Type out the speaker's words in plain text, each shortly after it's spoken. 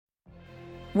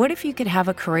What if you could have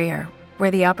a career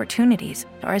where the opportunities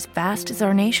are as vast as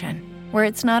our nation, where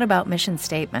it's not about mission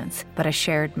statements, but a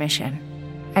shared mission?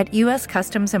 At U.S.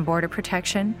 Customs and Border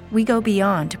Protection, we go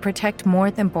beyond to protect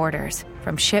more than borders.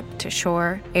 From ship to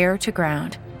shore, air to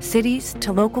ground, cities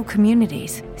to local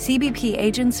communities, CBP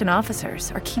agents and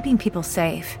officers are keeping people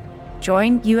safe.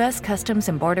 Join U.S. Customs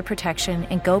and Border Protection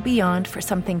and go beyond for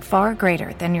something far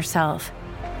greater than yourself.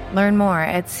 Learn more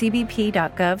at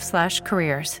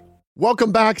cbp.gov/careers.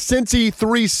 Welcome back, Cincy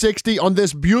 360 on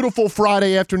this beautiful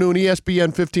Friday afternoon, ESPN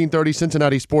 1530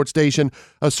 Cincinnati Sports Station,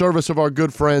 a service of our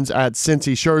good friends at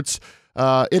Cincy Shirts.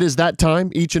 It is that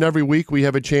time. Each and every week we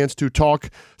have a chance to talk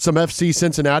some FC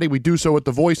Cincinnati. We do so with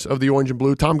the voice of the Orange and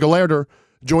Blue, Tom Gelehrter,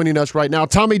 joining us right now.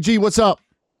 Tommy G, what's up?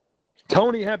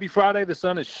 Tony, happy Friday. The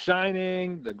sun is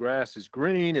shining. The grass is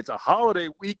green. It's a holiday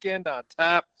weekend on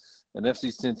tap. And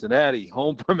FC Cincinnati,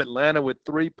 home from Atlanta with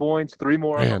 3 points, 3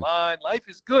 more on the line. Life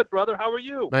is good, brother. How are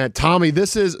you? Man, Tommy,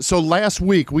 so last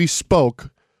week we spoke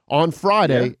on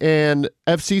Friday, and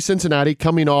FC Cincinnati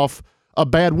coming off a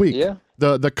bad week. Yeah.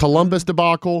 The Columbus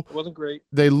debacle. It wasn't great.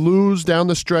 They lose down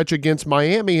the stretch against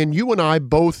Miami, and you and I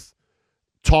both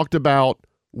talked about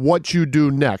what you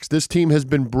do next. This team has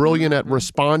been brilliant at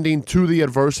responding to the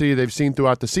adversity they've seen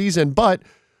throughout the season, but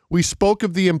we spoke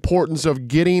of the importance of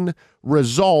getting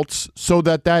results so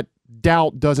that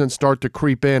doubt doesn't start to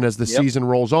creep in as the season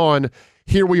rolls on.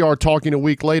 Here we are talking a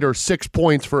week later, 6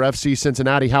 points for FC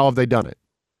Cincinnati. How have they done it?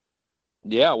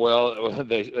 Yeah, well,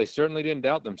 they certainly didn't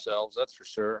doubt themselves, that's for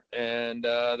sure. And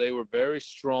they were very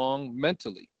strong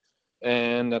mentally.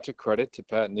 And that's a credit to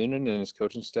Pat Noonan and his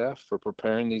coaching staff for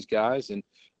preparing these guys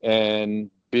and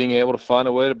being able to find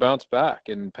a way to bounce back.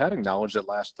 And Pat acknowledged that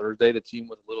last Thursday the team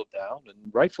was a little down, and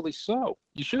rightfully so.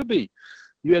 You should be.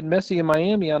 You had Messi in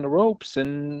Miami on the ropes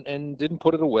and didn't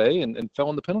put it away and fell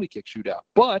in the penalty kick shootout.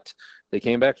 But they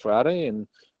came back Friday, and,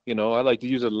 I like to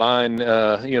use a line,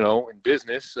 in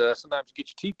business. Sometimes you get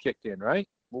your teeth kicked in, right?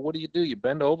 Well, what do? You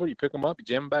bend over, you pick them up, you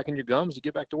jam them back in your gums, you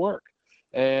get back to work.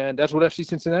 And that's what FC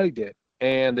Cincinnati did.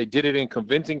 And they did it in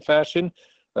convincing fashion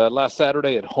last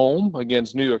Saturday at home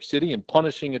against New York City and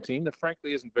punishing a team that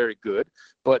frankly isn't very good,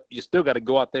 but you still got to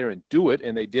go out there and do it.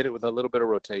 And they did it with a little bit of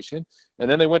rotation.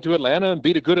 And then they went to Atlanta and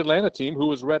beat a good Atlanta team who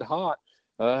was red hot,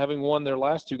 having won their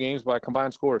last 2 games by a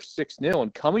combined score of 6-0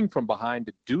 and coming from behind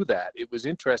to do that. It was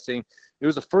interesting. It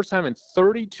was the first time in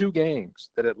 32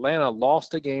 games that Atlanta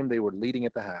lost a game they were leading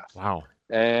at the half. Wow.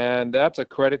 And that's a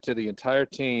credit to the entire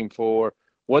team for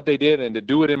what they did, and to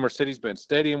do it in Mercedes-Benz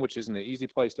Stadium, which isn't an easy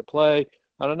place to play.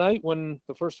 On a night when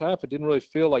the first half, it didn't really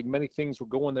feel like many things were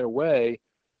going their way,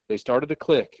 they started to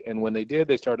click. And when they did,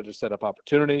 they started to set up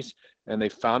opportunities, and they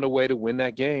found a way to win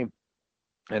that game.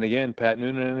 And again, Pat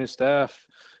Noonan and his staff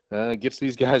gets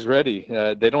these guys ready.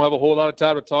 They don't have a whole lot of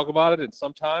time to talk about it, and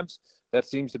sometimes that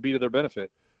seems to be to their benefit.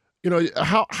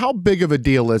 How big of a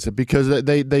deal is it? Because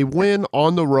they win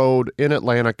on the road in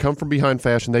Atlanta, come from behind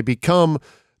fashion. They become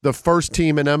the first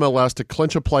team in MLS to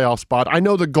clinch a playoff spot. I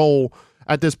know the goal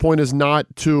at this point is not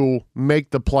to make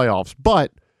the playoffs,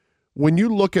 but when you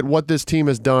look at what this team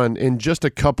has done in just a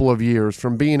couple of years,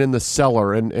 from being in the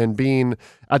cellar and being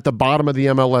at the bottom of the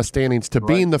MLS standings to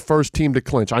being the first team to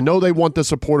clinch. I know they want the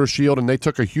Supporter Shield, and they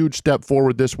took a huge step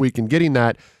forward this week in getting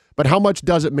that, but how much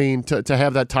does it mean to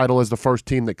have that title as the first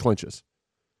team that clinches?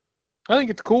 I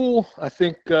think it's cool. I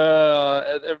think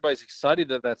everybody's excited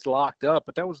that that's locked up,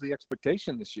 but that was the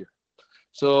expectation this year.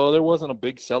 So there wasn't a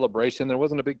big celebration. There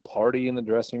wasn't a big party in the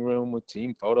dressing room with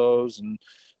team photos and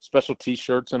special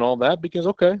T-shirts and all that because,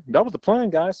 okay, that was the plan,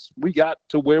 guys. We got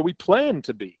to where we planned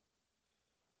to be.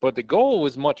 But the goal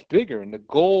was much bigger, and the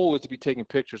goal was to be taking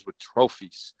pictures with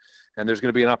trophies. And there's going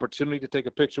to be an opportunity to take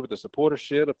a picture with the Supporter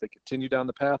Shield if they continue down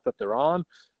the path that they're on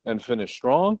and finish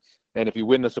strong. And if you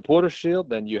win the Supporter Shield,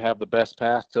 then you have the best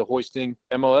path to hoisting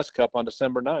MLS Cup on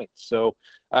December 9th. So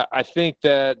I think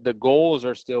that the goals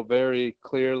are still very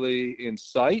clearly in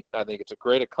sight. I think it's a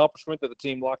great accomplishment that the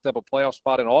team locked up a playoff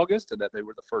spot in August and that they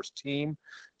were the first team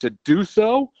to do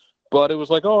so. But it was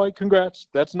like, all right, congrats.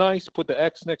 That's nice. Put the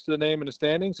X next to the name in the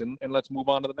standings, and let's move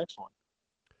on to the next one.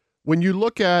 When you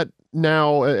look at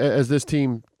now as this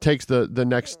team takes the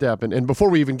next step, and before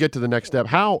we even get to the next step,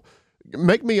 how –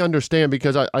 make me understand,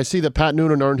 because I see that Pat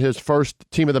Noonan earned his first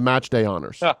Team of the Match Day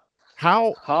honors.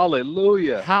 How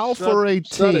hallelujah! How for a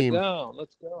team?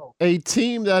 Let's go. A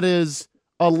team that is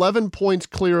 11 points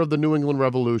clear of the New England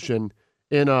Revolution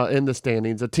in the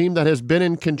standings, a team that has been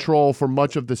in control for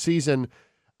much of the season.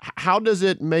 How does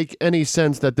it make any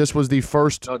sense that this was the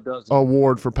first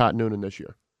award for Pat Noonan this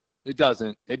year? It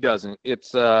doesn't.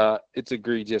 It's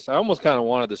egregious. I almost kind of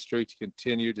wanted the streak to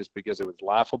continue just because it was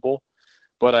laughable.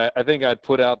 But I think I'd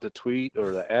put out the tweet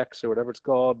or the X or whatever it's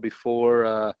called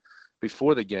before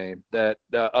the game that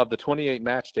of the 28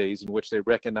 match days in which they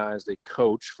recognized a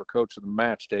coach for coach of the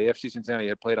match day, FC Cincinnati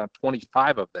had played on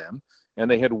 25 of them, and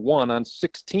they had won on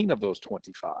 16 of those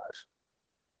 25.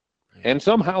 And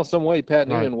somehow, some way, Pat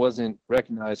Noonan wasn't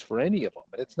recognized for any of them.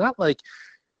 And it's not like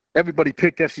everybody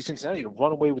picked FC Cincinnati to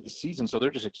run away with the season, so they're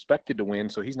just expected to win,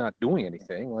 so he's not doing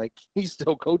anything. Like, he's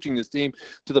still coaching this team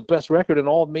to the best record in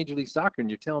all of Major League Soccer, and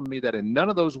you're telling me that in none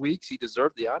of those weeks he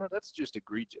deserved the honor? That's just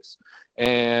egregious.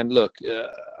 And look,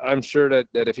 I'm sure that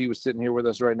if he was sitting here with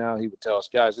us right now, he would tell us,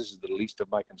 guys, this is the least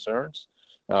of my concerns.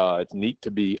 It's neat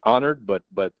to be honored,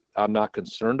 but I'm not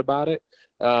concerned about it.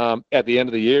 At the end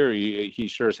of the year, he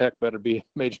sure as heck better be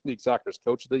Major League Soccer's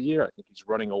Coach of the Year. I think he's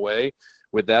running away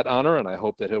with that honor, and I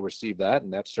hope that he'll receive that.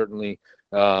 And that's certainly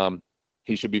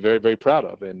he should be very, very proud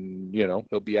of. And, you know,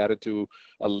 he'll be added to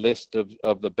a list of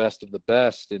the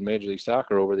best in Major League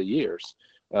Soccer over the years,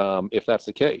 if that's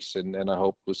the case. And I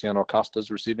hope Luciano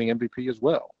Acosta's receiving MVP as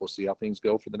well. We'll see how things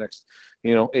go for the next,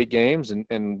 8 games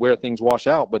and where things wash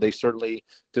out. But they certainly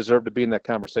deserve to be in that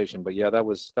conversation. But, yeah, that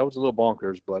was a little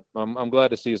bonkers. But I'm glad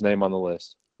to see his name on the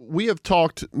list. We have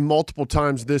talked multiple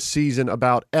times this season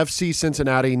about FC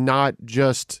Cincinnati not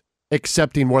just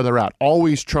accepting where they're at,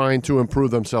 always trying to improve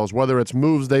themselves, whether it's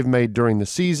moves they've made during the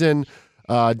season,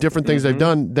 different things they've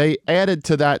done. They added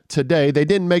to that today. They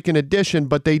didn't make an addition,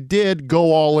 but they did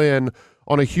go all in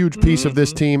on a huge piece of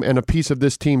this team and a piece of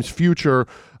this team's future.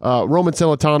 Roman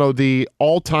Celentano, the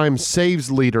all-time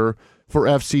saves leader for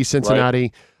FC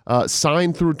Cincinnati,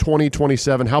 signed through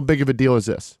 2027. How big of a deal is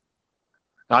this?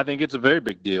 I think it's a very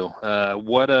big deal.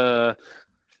 What a,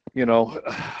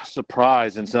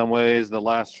 surprise in some ways the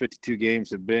last 52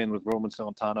 games have been with Roman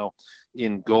Celentano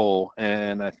in goal.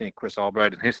 And I think Chris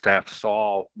Albright and his staff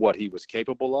saw what he was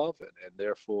capable of and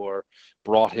therefore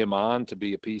brought him on to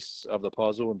be a piece of the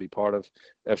puzzle and be part of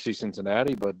FC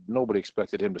Cincinnati. But nobody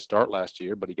expected him to start last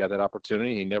year, but he got that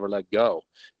opportunity. He never let go.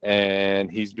 And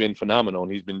he's been phenomenal,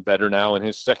 and he's been better now in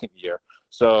his second year.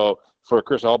 So for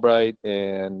Chris Albright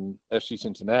and FC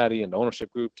Cincinnati and the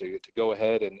ownership group to go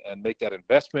ahead and make that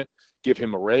investment, give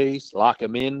him a raise, lock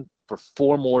him in for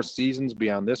 4 more seasons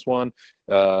beyond this one,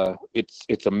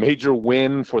 it's a major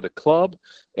win for the club,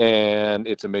 and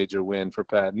it's a major win for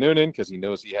Pat Noonan because he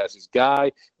knows he has his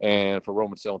guy, and for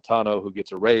Roman Celentano, who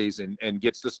gets a raise and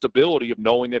gets the stability of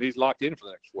knowing that he's locked in for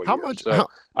the next 4 years.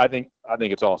 I think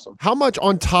it's awesome. How much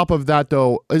on top of that,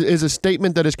 though, is a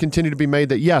statement that has continued to be made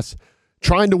that, yes,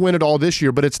 trying to win it all this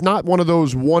year, but it's not one of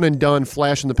those one-and-done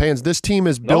flash in the pans. This team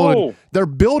is building. No. They're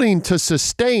building to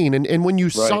sustain, and when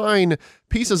you sign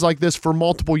pieces like this for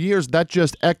multiple years, that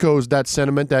just echoes that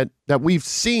sentiment that we've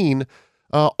seen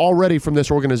already from this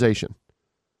organization.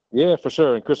 Yeah, for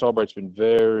sure. And Chris Albright's been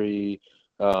very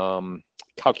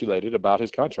calculated about his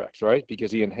contracts, right?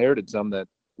 Because he inherited some that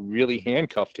really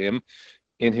handcuffed him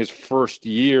in his first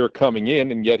year coming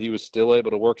in, and yet he was still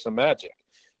able to work some magic.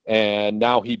 And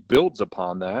now he builds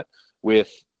upon that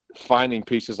with finding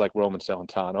pieces like Roman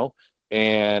Celentano,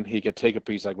 and he could take a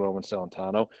piece like Roman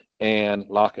Celentano and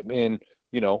lock him in,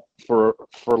 for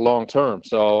long term.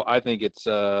 So I think it's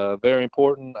very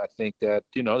important. I think that,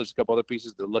 there's a couple other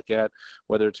pieces to look at,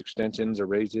 whether it's extensions or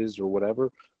raises or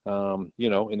whatever, in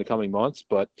the coming months.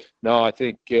 But no, I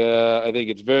think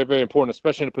it's very, very important,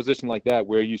 especially in a position like that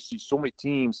where you see so many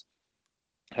teams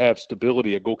have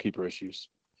stability at goalkeeper issues.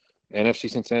 And FC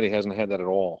Cincinnati hasn't had that at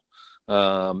all.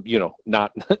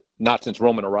 Not since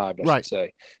Roman arrived, I should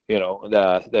say.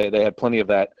 They had plenty of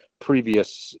that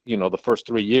previous, the first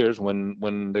 3 years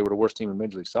when they were the worst team in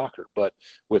Major League Soccer. But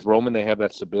with Roman, they have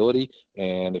that stability.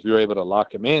 And if you're able to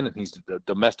lock him in, and he's a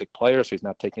domestic player, so he's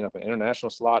not taking up an international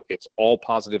slot, it's all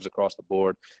positives across the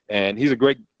board. And he's a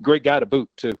great guy to boot,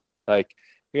 too.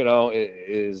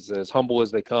 Is as humble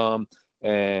as they come.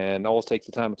 And always takes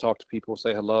the time to talk to people,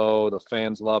 say hello. The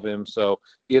fans love him, so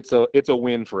it's a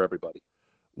win for everybody.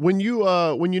 When you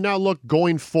now look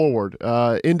going forward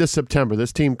into September,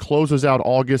 this team closes out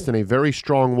August in a very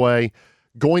strong way.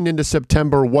 Going into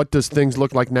September, what does things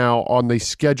look like now on the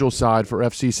schedule side for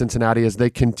FC Cincinnati as they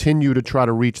continue to try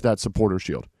to reach that supporter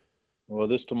shield? Well,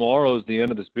 this tomorrow is the end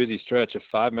of this busy stretch of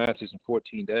 5 matches in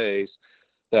 14 days.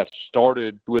 That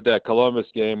started with that Columbus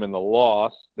game and the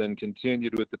loss, then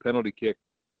continued with the penalty kick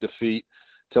defeat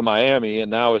to Miami,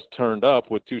 and now it's turned up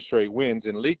with 2 straight wins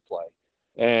in league play.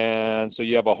 And so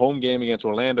you have a home game against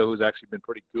Orlando, who's actually been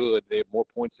pretty good. They have more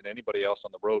points than anybody else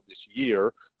on the road this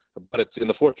year, but it's in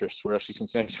the Fortress where FC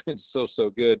Cincinnati's been so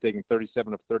good, taking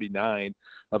 37 of 39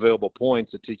 available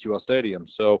points at TQL Stadium.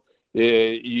 So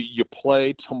you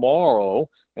play tomorrow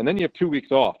And then you have 2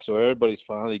 weeks off, so everybody's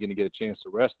finally going to get a chance to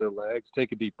rest their legs,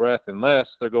 take a deep breath, unless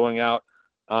they're going out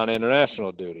on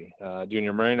international duty.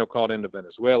 Junior Moreno called into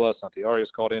Venezuela. Santi Arias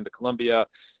called into Colombia.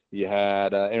 You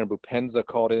had Aaron Bupenza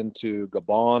called into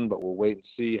Gabon, but we'll wait and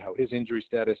see how his injury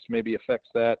status maybe affects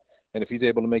that and if he's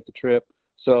able to make the trip.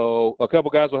 So a couple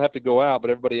guys will have to go out,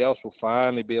 but everybody else will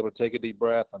finally be able to take a deep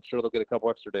breath. I'm sure they'll get a couple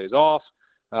extra days off.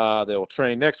 They'll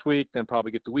train next week, then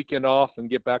probably get the weekend off and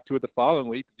get back to it the following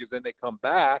week, because then they come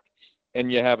back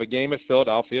and you have a game at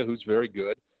Philadelphia, who's very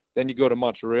good. Then you go to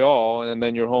Montreal, and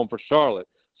then you're home for Charlotte.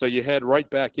 So you head right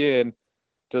back in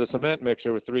to the cement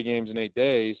mixer with 3 games in 8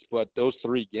 days, but those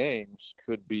 3 games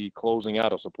could be closing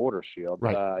out a Supporters Shield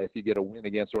if you get a win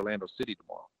against Orlando City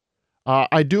tomorrow.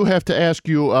 I do have to ask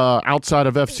you, outside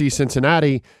of FC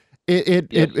Cincinnati,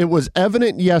 it was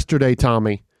evident yesterday,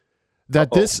 Tommy,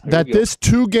 that this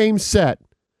 2-game set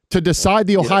to decide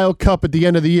the Ohio Cup at the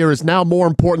end of the year is now more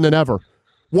important than ever.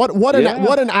 What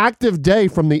an active day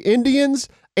from the Indians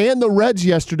and the Reds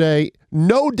yesterday,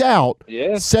 no doubt,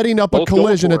 setting up a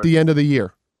collision at the end of the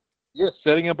year. Yes,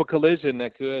 setting up a collision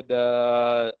that could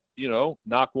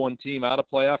knock one team out of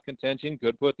playoff contention,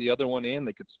 could put the other one in.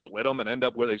 They could split them and end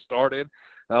up where they started.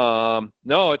 No,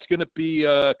 it's going to be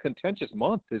a contentious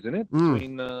month, isn't it,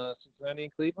 between Cincinnati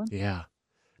and Cleveland? Yeah.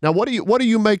 Now, what do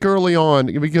you make early on?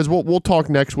 Because we'll talk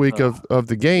next week of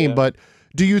the game, but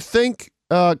do you think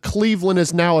Cleveland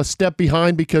is now a step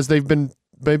behind because they've been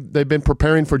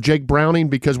preparing for Jake Browning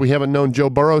because we haven't known Joe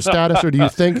Burrow's status, or do you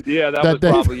think? that was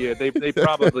probably it. They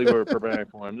probably were preparing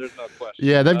for him. There's no question.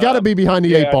 Yeah, they've got to be behind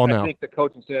the 8 ball now. I think the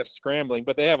coaching staff's scrambling,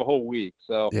 but they have a whole week,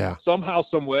 so somehow,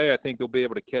 some way, I think they'll be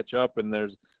able to catch up. And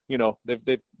there's,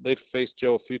 they've faced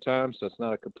Joe a few times, so it's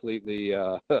not a completely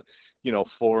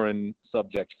foreign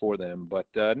subject for them. But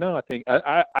no, I think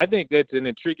it's an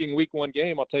intriguing week 1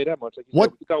 game. I'll tell you that much. Like you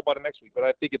said, we can talk about it next week, but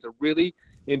I think it's a really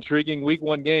intriguing week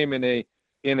 1 game in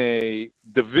a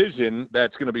division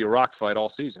that's going to be a rock fight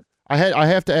all season. I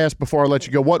have to ask before I let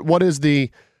you go, what is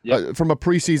the from a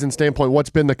preseason standpoint, what's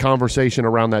been the conversation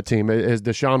around that team? Is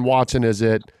Deshaun Watson, is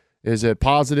it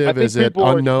positive? Is it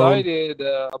unknown? People are excited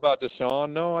about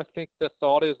Deshaun. No, I think the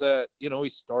thought is that,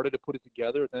 he started to put it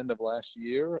together at the end of last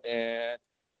year, and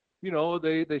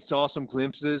they saw some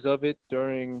glimpses of it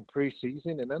during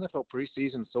preseason. And NFL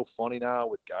preseason is so funny now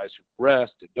with guys who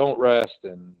rest and don't rest,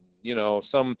 and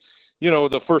some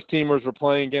the first teamers were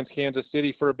playing against Kansas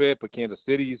City for a bit, but Kansas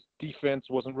City's defense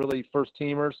wasn't really first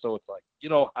teamers. So it's like,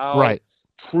 how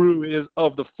true is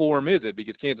of the form is it?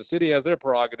 Because Kansas City has their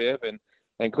prerogative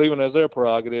and Cleveland has their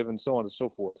prerogative, and so on and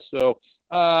so forth. So,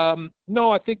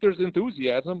 no, I think there's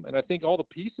enthusiasm, and I think all the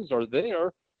pieces are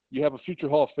there. You have a future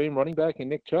Hall of Fame running back in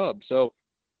Nick Chubb. So,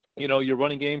 your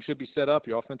running game should be set up.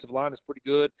 Your offensive line is pretty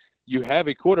good. You have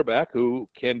a quarterback who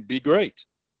can be great.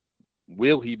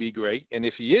 Will he be great? And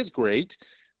if he is great,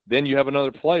 then you have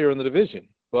another player in the division.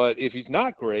 But if he's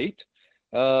not great,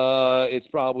 it's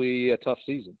probably a tough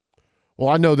season. Well,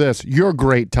 I know this. You're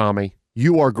great, Tommy.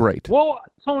 You are great. Well,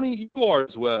 Tony, you are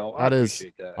as well. I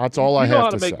appreciate that. That's all I have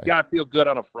to say. You know how to make a guy feel good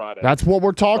on a Friday. That's what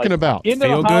we're talking about.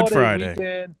 Feel good Friday.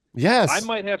 Weekend, yes. I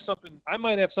might have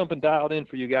something dialed in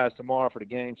for you guys tomorrow for the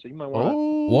game, so you might want to.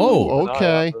 Whoa.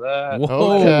 Okay.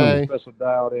 Okay. Special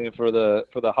dialed in for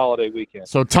the holiday weekend.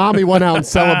 So Tommy went out and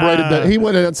celebrated that. He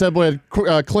went out and celebrated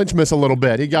Clinchmas a little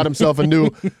bit. He got himself a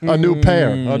new pair,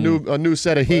 a new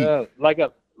set of heat.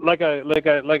 Like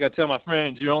I tell my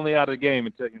friends, you're only out of the game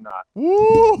until you're not.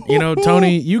 Woo!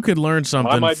 Tony, you could learn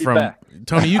something from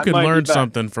Tony. You could learn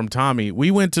something from Tommy.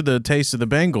 We went to the Taste of the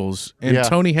Bengals, and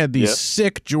Tony had these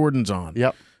sick Jordans on.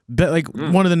 Yep.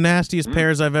 One of the nastiest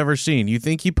pairs I've ever seen. You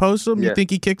think he posts them? You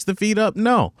think he kicks the feet up?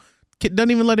 No.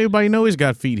 Doesn't even let anybody know he's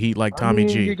got feet heat like Tommy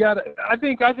G. You got it. I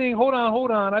think. Hold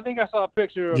on. I think I saw a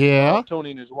picture of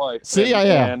Tony and his wife. See,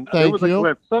 and thank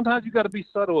you. Sometimes you got to be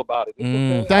subtle about it.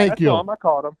 Okay. Thank you. I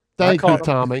caught him. Thank you,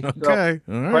 Tommy. Okay.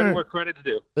 So, credit where credit's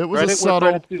due. It was a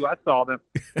subtle. I saw them.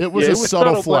 It was a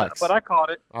subtle flex. But I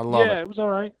caught it. I love it. Yeah, it was all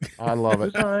right. I love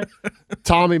it. It was all right.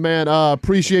 Tommy, man,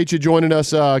 appreciate you joining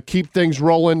us. Keep things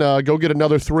rolling. Go get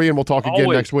another 3, and we'll talk again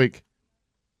next week.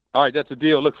 All right, that's a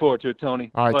deal. Look forward to it,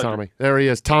 Tony. All right, Pleasure. Tommy. There he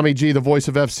is. Tommy G, the voice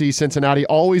of FC Cincinnati.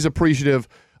 Always appreciative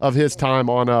of his time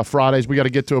on Fridays. We got to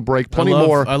get to a break. Plenty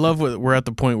more. I love we're at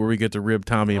the point where we get to rib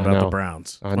Tommy about the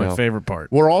Browns. It's my favorite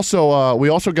part. We're also we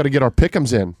also got to get our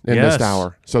pick'ems in this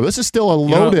hour. So this is still a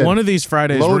loaded. One of these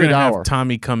Fridays we're going to have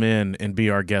Tommy come in and be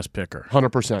our guest picker.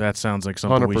 100%. That sounds like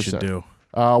something 100%. we should do.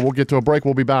 We'll get to a break.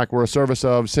 We'll be back. We're a service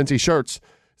of Cincy Shirts.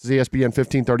 This is ESPN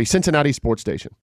 1530, Cincinnati Sports Station.